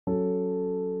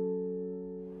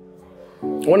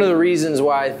One of the reasons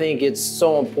why I think it's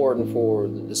so important for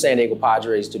the San Diego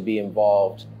Padres to be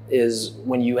involved is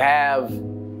when you have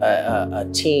a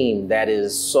team that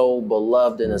is so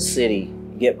beloved in a city,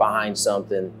 get behind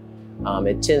something,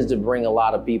 it tends to bring a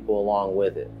lot of people along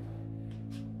with it.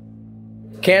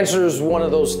 Cancer is one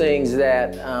of those things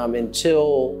that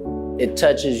until it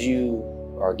touches you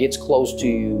or gets close to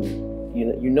you,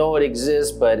 you know it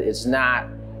exists, but it's not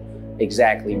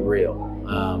exactly real.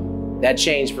 That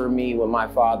changed for me when my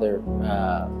father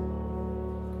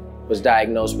was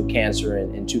diagnosed with cancer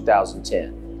in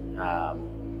 2010.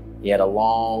 He had a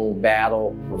long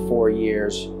battle for 4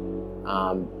 years,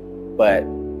 but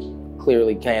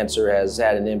clearly cancer has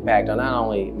had an impact on not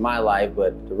only my life,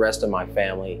 but the rest of my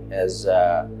family, as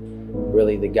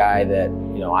really the guy that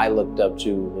I looked up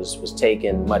to was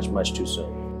taken much, much too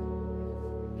soon.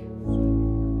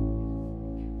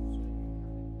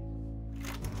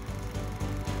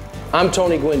 I'm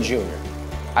Tony Gwynn Jr.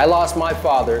 I lost my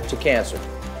father to cancer,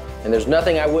 and there's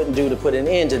nothing I wouldn't do to put an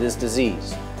end to this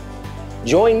disease.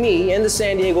 Join me and the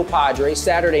San Diego Padres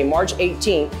Saturday, March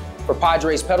 18th for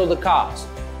Padres Pedal the Cause,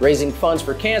 raising funds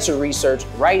for cancer research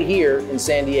right here in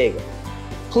San Diego.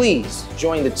 Please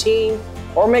join the team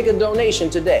or make a donation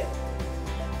today.